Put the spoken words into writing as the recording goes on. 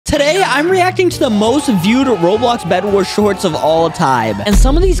Today, I'm reacting to the most viewed Roblox Bedwars shorts of all time. And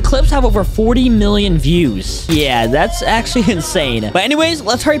some of these clips have over 40 million views. Yeah, that's actually insane. But anyways,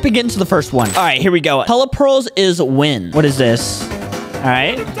 let's hurry up and get into the first one. All right, here we go. Telepearls is win. What is this? All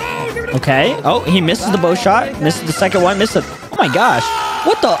right. Okay. Oh, he misses the bow shot. Misses the second one. Missed it. Oh my gosh.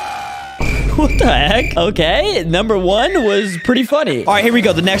 What the... What the heck? Okay, number one was pretty funny. All right, here we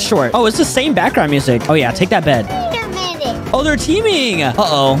go. The next short. Oh, it's the same background music. Oh, yeah. Take that bed. Oh, they're teaming.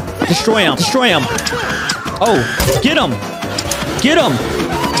 Uh-oh. Destroy him. Destroy him. Oh, get him. Get him.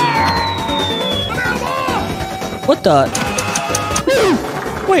 What the?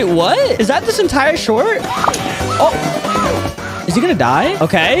 Wait, what? Is that this entire short? Oh. Is he gonna die?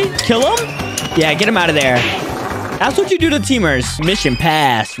 Okay. Kill him? Yeah, get him out of there. That's what you do to teamers. Mission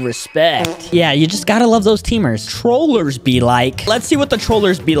pass. Respect. Yeah, you just gotta love those teamers. Trollers be like. Let's see what the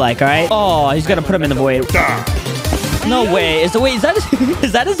trollers be like, all right? Oh, he's gonna put him in the void. No way. Is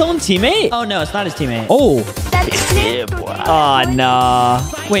that his own teammate? Oh, no, it's not his teammate. Oh. Oh,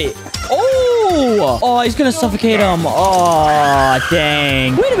 no. Wait. Oh, he's gonna suffocate him. Oh,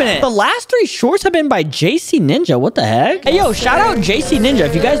 dang. Wait a minute. The last three shorts have been by JC Ninja. What the heck? Hey, yo, shout out JC Ninja.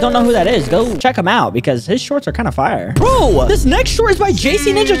 If you guys don't know who that is, go check him out because his shorts are kind of fire. Bro, this next short is by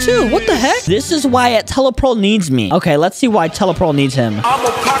JC Ninja too. What the heck? This is why Telepearl needs me. Okay, let's see why Telepearl needs him.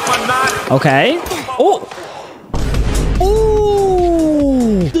 Okay. Oh.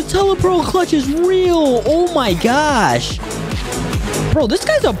 Oh, the Telepearl clutch is real. Oh my gosh. Bro, this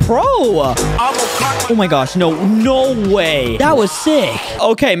guy's a pro. Oh my gosh, no way. That was sick.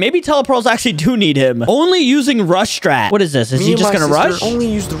 Okay, maybe Telepearls actually do need him. Only using rush strat. What is this? Is he just gonna rush? Only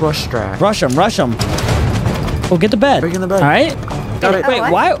use the rush strat. Rush him, rush him. Oh, get the bed. Break in the bed. All right. Got it. Wait,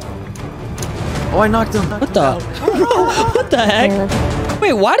 why? Oh, I knocked him. What the? What the heck?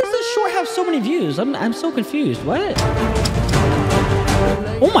 Wait, why does this short have so many views? I'm so confused. What?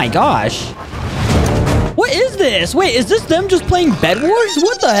 Oh my gosh. What is this? Wait, is this them just playing Bed Wars?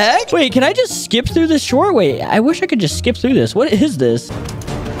 What the heck? Wait, can I just skip through this short? Wait, I wish I could just skip through this. What is this?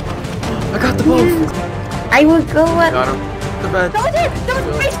 I got the boat. I will go up. Got him. The bed.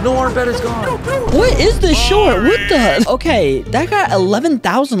 No, our bed is gone. What is this short? What the? Okay, that got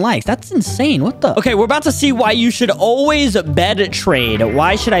 11,000 likes. That's insane. What the? Okay, we're about to see why you should always bed trade.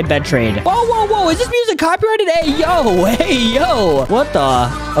 Why should I bed trade? Whoa, whoa, whoa. Is this music copyrighted? Hey, yo. Hey, yo. What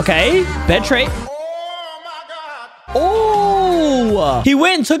the? Okay, bed trade. Oh, he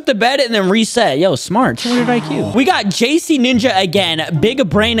went and took the bed and then reset. Yo, smart. 200 IQ. We got JC Ninja again. Big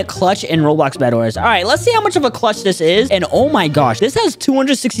brain clutch in Roblox Bedwars. All right, let's see how much of a clutch this is. And oh my gosh, this has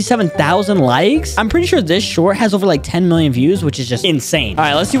 267,000 likes. I'm pretty sure this short has over like 10 million views, which is just insane. All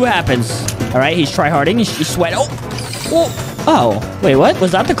right, let's see what happens. All right, he's tryharding. He's sweating. Oh, wait, what?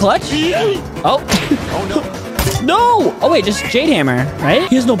 Was that the clutch? Oh. Oh, no. No! Oh, wait, just Jade Hammer, right?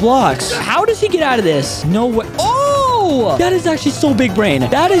 He has no blocks. How does he get out of this? No way. Oh! That is actually so big brain.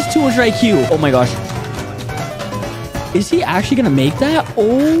 That is 200 IQ. Oh, my gosh. Is he actually going to make that?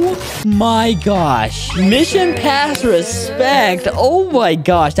 Oh, my gosh. Mission pass respect. Oh, my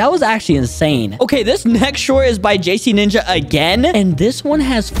gosh. That was actually insane. Okay, this next short is by JC Ninja again. And this one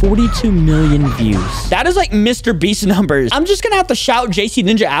has 42 million views. That is like Mr. Beast numbers. I'm just going to have to shout JC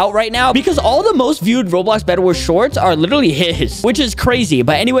Ninja out right now because all the most viewed Roblox Bedwars shorts are literally his, which is crazy.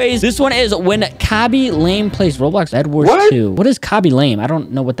 But anyways, this one is when Kabi Lame plays Roblox Bedwars 2. What is Kabi Lame? I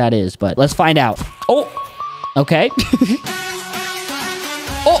don't know what that is, but let's find out. Oh. Okay.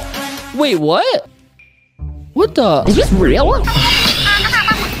 Oh, wait, what? What the? Is this real?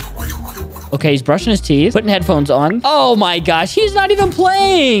 Okay, he's brushing his teeth, putting headphones on. Oh my gosh, he's not even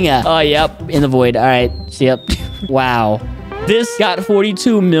playing. Oh, yep, in the void. All right, see, yep. Wow. This got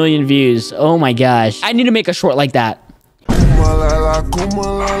 42 million views. Oh my gosh. I need to make a short like that.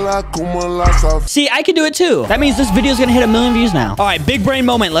 See, I can do it too. That means this video is gonna hit 1 million views now. All right, big brain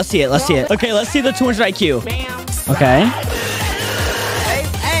moment. Let's see it. Let's see it. Okay, let's see the 200 IQ. Okay.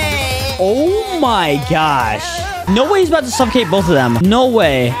 Oh my gosh. No way he's about to suffocate both of them. No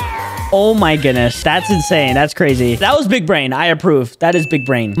way. Oh my goodness. That's insane. That's crazy. That was big brain. I approve. That is big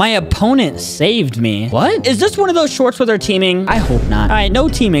brain. My opponent saved me. What? Is this one of those shorts where they're teaming? I hope not. All right, no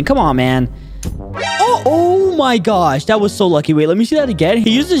teaming. Come on, man. Oh my gosh, that was so lucky. Wait, let me see that again. He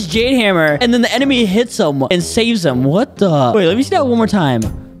uses Jade Hammer and then the enemy hits him and saves him. What the? Wait, let me see that one more time.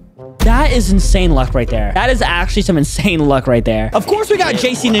 That is insane luck right there. That is actually some insane luck right there. Of course, we got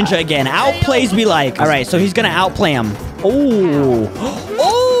JC Ninja again. Outplays me like. All right, so he's gonna outplay him. Oh.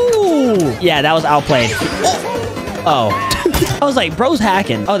 Oh. Yeah, that was outplayed. Oh. I was like, bro's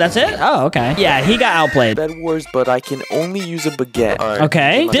hacking. Oh, that's it? Oh, okay. Yeah, he got outplayed. Bed Wars, but I can only use a baguette.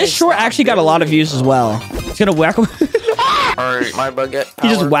 Okay. This short actually got a lot of views as well. It's gonna whack him. Alright, my baguette.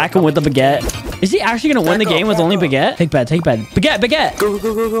 He's just whacking with the baguette. Is he actually gonna win the game with only baguette? Take bed, take bed. Baguette. Go,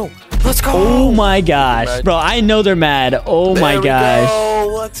 go, go, go. Let's go. Oh my gosh. Bro, I know they're mad. Oh my gosh.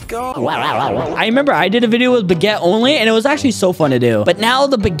 Let's go. I remember I did a video with baguette only, and it was actually so fun to do. But now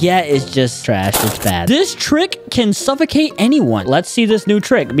the baguette is just trash. It's bad. This trick can suffocate anyone. Let's see this new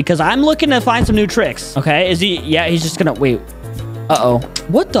trick, because I'm looking to find some new tricks. Okay, is he? Yeah, he's just gonna... Wait. Uh-oh.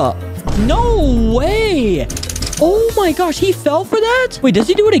 What the? No way. Oh my gosh, he fell for that? Wait, does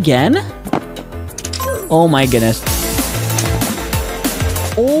he do it again? Oh my goodness.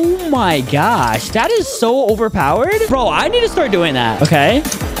 Oh my gosh, that is so overpowered. Bro, I need to start doing that. Okay.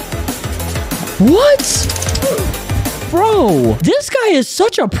 What? Bro, this guy is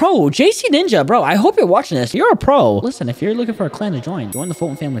such a pro. JC Ninja, bro, I hope you're watching this. You're a pro. Listen, if you're looking for a clan to join the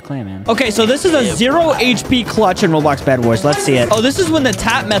Foltyn family clan, man. Okay, so this is a 0 HP clutch in Roblox Bedwars. Let's see it. Oh, this is when the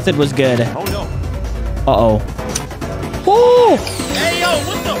tap method was good. Oh, no. Uh-oh. Oh! Hey, yo,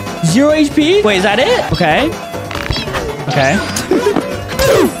 what the? 0 HP? Wait, is that it? Okay. Okay.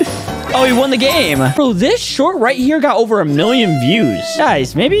 Oh, he won the game. Bro, this short right here got over 1 million views.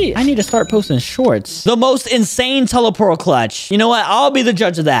 Guys, maybe I need to start posting shorts. The most insane telepro clutch. You know what? I'll be the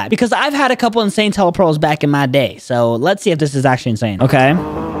judge of that, because I've had a couple insane telepros back in my day. So let's see if this is actually insane. Okay.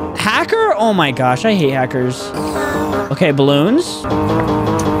 Hacker? Oh my gosh, I hate hackers. Okay, balloons.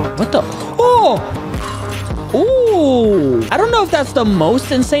 What the? Oh! Ooh. I don't know if that's the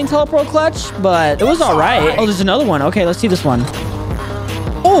most insane telepro clutch, but it was all right. Oh, there's another one. Okay, let's see this one.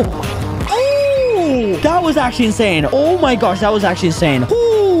 Oh, oh, that was actually insane. Oh my gosh, that was actually insane.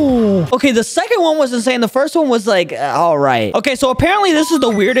 Ooh. Okay, the second one was insane. The first one was like, all right. Okay, so apparently this is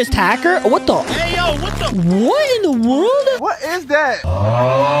the weirdest hacker. What the? Hey, yo, what the? What in the world? What is that?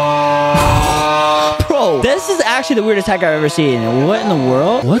 Bro, this is actually the weirdest hack I've ever seen. What in the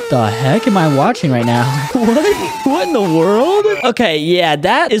world? What the heck am I watching right now? What in the world? Okay, yeah,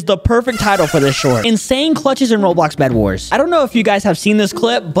 that is the perfect title for this short. Insane clutches in Roblox Bedwars. I don't know if you guys have seen this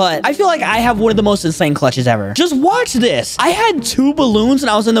clip, but I feel like I have one of the most insane clutches ever. Just watch this. I had 2 balloons and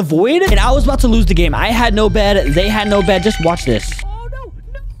I was in the void and I was about to lose the game. I had no bed. They had no bed. Just watch this. Oh, no.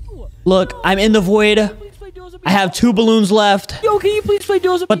 Look, I'm in the void. I have 2 balloons left. Yo, can you please play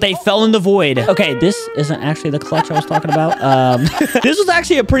duos? But they fell in the void. Okay, this isn't actually the clutch I was talking about. This was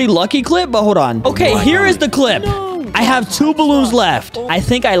actually a pretty lucky clip, but hold on. Okay, here is the clip. I have 2 balloons left. I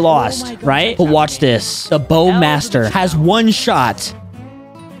think I lost, right? But watch this. The bow master has 1 shot.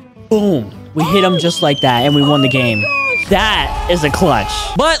 Boom. We hit him just like that, and we won the game. That is a clutch.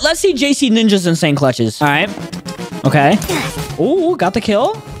 But let's see JC Ninja's insane clutches. All right. Okay. Ooh, got the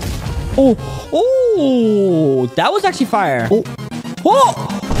kill. Oh, that was actually fire.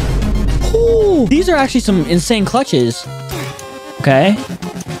 Oh, these are actually some insane clutches. Okay.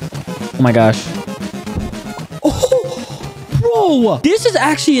 Oh my gosh. Oh, bro, this is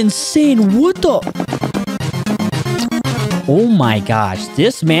actually insane. What the? Oh my gosh,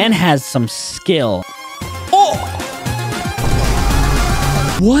 this man has some skill. Oh!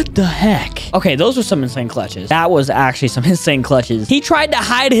 What the heck? Okay, those were some insane clutches. That was actually some insane clutches. He tried to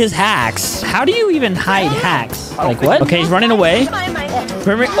hide his hacks. How do you even hide hacks? Like what? Okay, he's running away.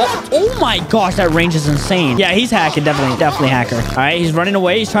 Oh my gosh, that range is insane. Yeah, he's hacking. Definitely hacker. All right, he's running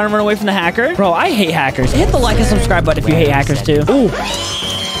away. He's trying to run away from the hacker. Bro, I hate hackers. Hit the like and subscribe button if you hate hackers too. Ooh.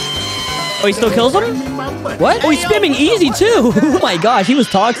 Oh, he still kills him? What? Oh, he's spamming easy too. Oh my gosh, he was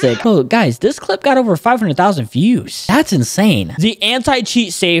toxic. Oh, guys, this clip got over 500,000 views. That's insane. The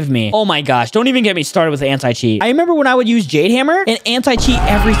anti-cheat saved me. Oh my gosh, don't even get me started with the anti-cheat. I remember when I would use Jade Hammer and anti-cheat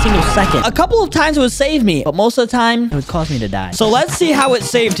every single second. A couple of times it would save me, but most of the time it would cause me to die. So let's see how it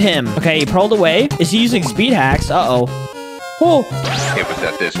saved him. Okay, he pearled away. Is he using speed hacks? Uh-oh. Oh. It was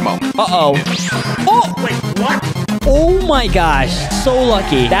at this moment. Uh-oh. Oh! Wait, what? Oh my gosh. So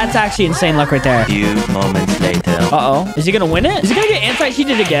lucky. That's actually insane luck right there. A few moments later. Uh-oh. Is he gonna win it? Is he gonna get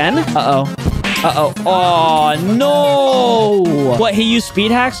anti-cheated again? Uh-oh. Uh-oh. Oh, no. What, he used speed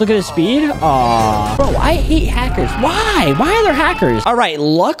hacks? Look at his speed. Aw. Bro, I hate hackers. Why? Why are there hackers? All right,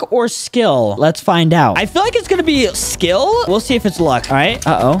 luck or skill? Let's find out. I feel like it's gonna be skill. We'll see if it's luck. All right.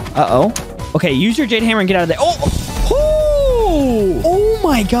 Uh-oh. Uh-oh. Okay, use your Jade Hammer and get out of there. Oh! Oh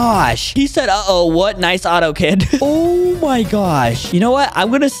my gosh. He said, uh-oh, what? Nice auto, kid. Oh my gosh. You know what? I'm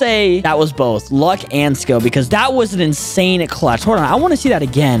going to say that was both luck and skill because that was an insane clutch. Hold on. I want to see that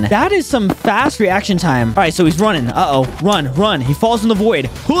again. That is some fast reaction time. All right, so he's running. Uh-oh. Run. He falls in the void.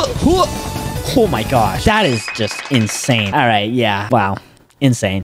 Oh my gosh. That is just insane. All right, yeah. Wow. Insane.